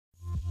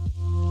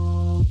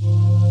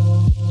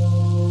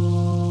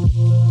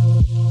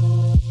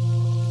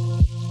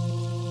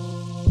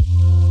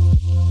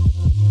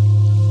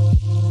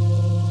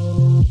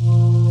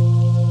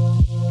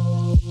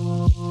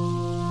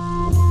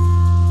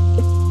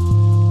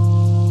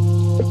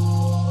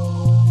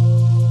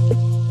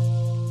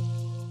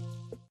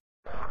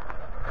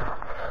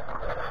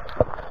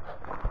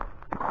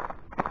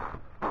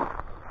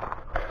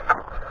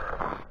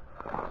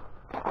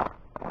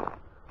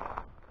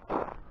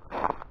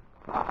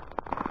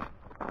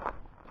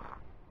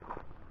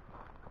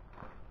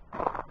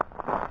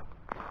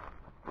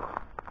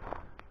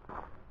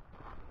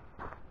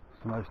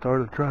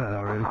started to try it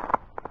already.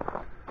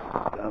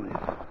 Dummies.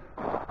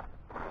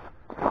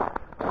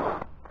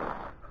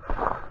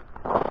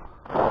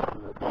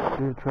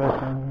 Deer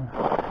track down here.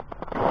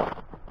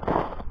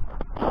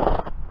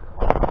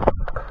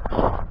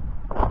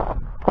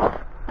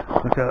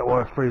 Look how that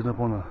water's freezing up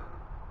on the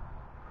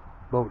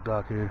boat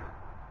dock here.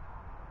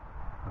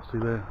 I see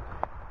that.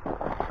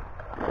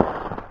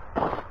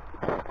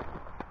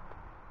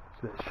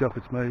 See that shuck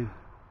it's made?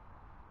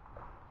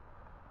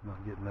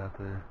 Not getting out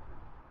there.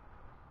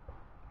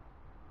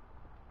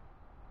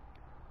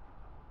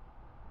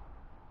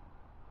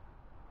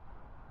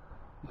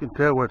 You can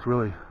tell where it's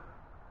really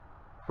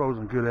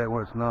frozen good at,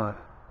 where it's not.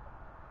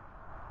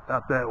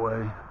 Out that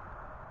way,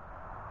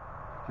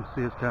 you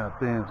see it's kind of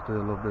thin still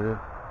a little bit.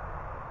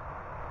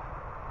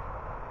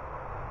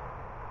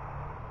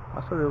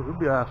 I said it'll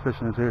be ice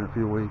fishing this here in a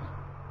few weeks.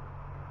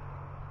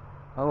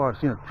 I've already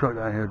seen a truck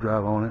down here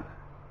drive on it,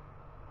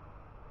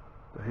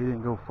 but he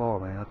didn't go far,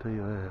 man, I'll tell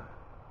you that.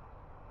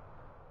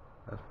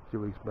 That's a few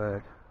weeks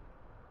back.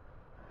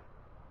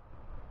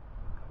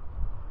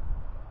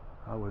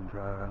 I wouldn't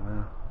try it right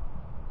now.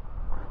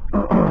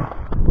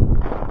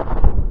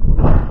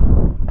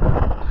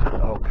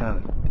 All kind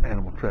of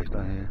animal tracks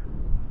down here.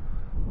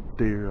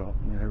 Deer,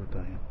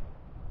 everything.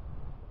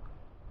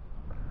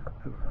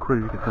 Every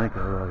critter you can think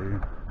of right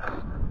here.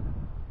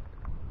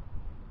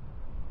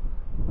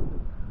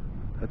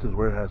 That's just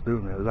where it has to do,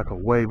 man. There's like a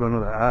wave under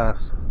the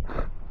ice.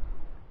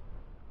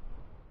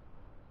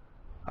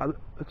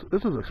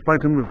 This was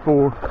explained to me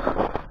before.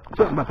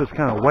 Something about this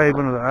kind of wave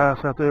under the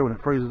ice out there when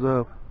it freezes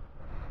up.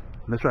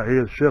 And this right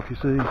here, the shelf you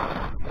see.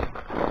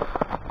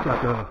 It's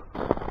like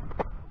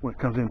when it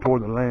comes in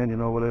toward the land, you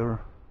know,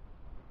 whatever.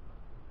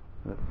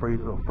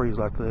 It'll freeze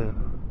like that.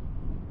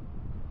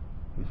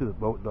 You see the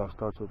boat dock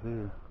starts up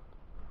here.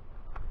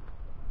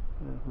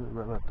 Yeah,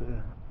 right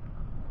there.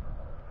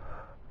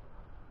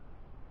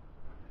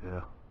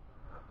 Yeah.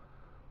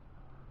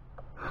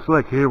 This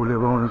lake here we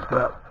live on is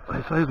about,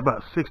 they say it's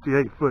about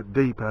 68 foot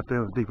deep out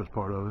there in the deepest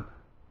part of it.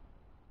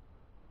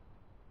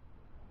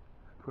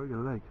 Pretty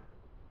good lake.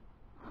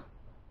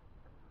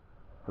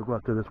 We'll go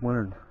out there this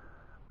winter, and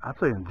I'd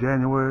say in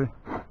January,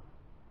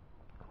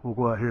 we'll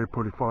go out here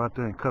pretty far out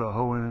there and cut a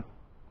hole in it,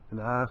 in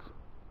the ice.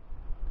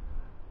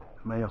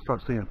 Man, you'll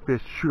start seeing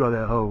fish shoot out of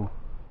that hole.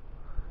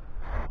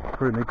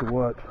 Pretty neat to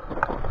watch.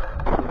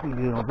 If you can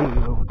get it on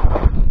video.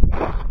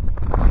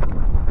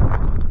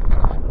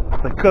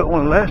 They cut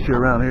one last year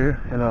around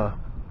here, and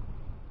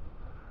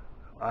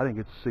I didn't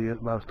get to see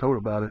it, but I was told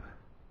about it.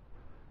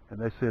 And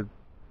they said,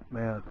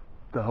 man,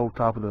 the whole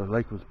top of the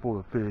lake was full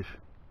of fish.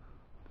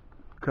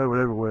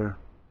 Covered everywhere.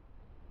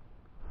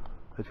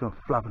 It's going to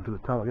flop into the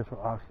top, I guess, for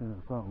oxygen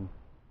or something.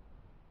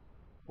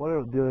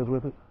 Whatever the deal is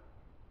with it.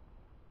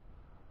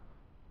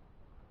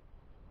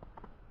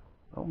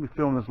 I'm going to be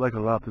filming this lake a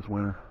lot this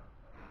winter.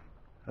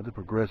 As it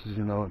progresses,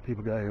 you know, and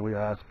people got here, we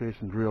ice fish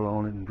and drill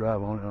on it and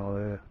drive on it and all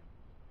that.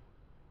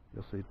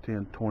 You'll see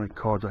 10, 20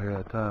 cars out here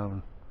at a time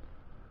and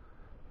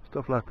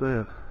stuff like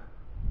that.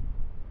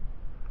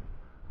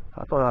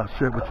 I thought I'd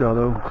share it with y'all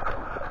though.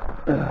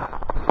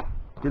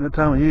 Getting the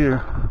time of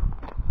year.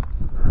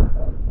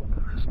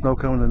 There's snow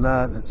coming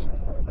tonight, and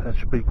that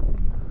should be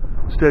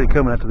steady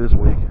coming after this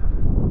week.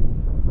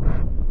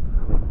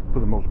 For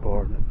the most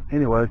part.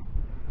 Anyway,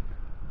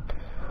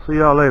 see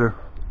y'all later.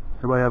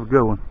 Everybody have a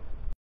good one.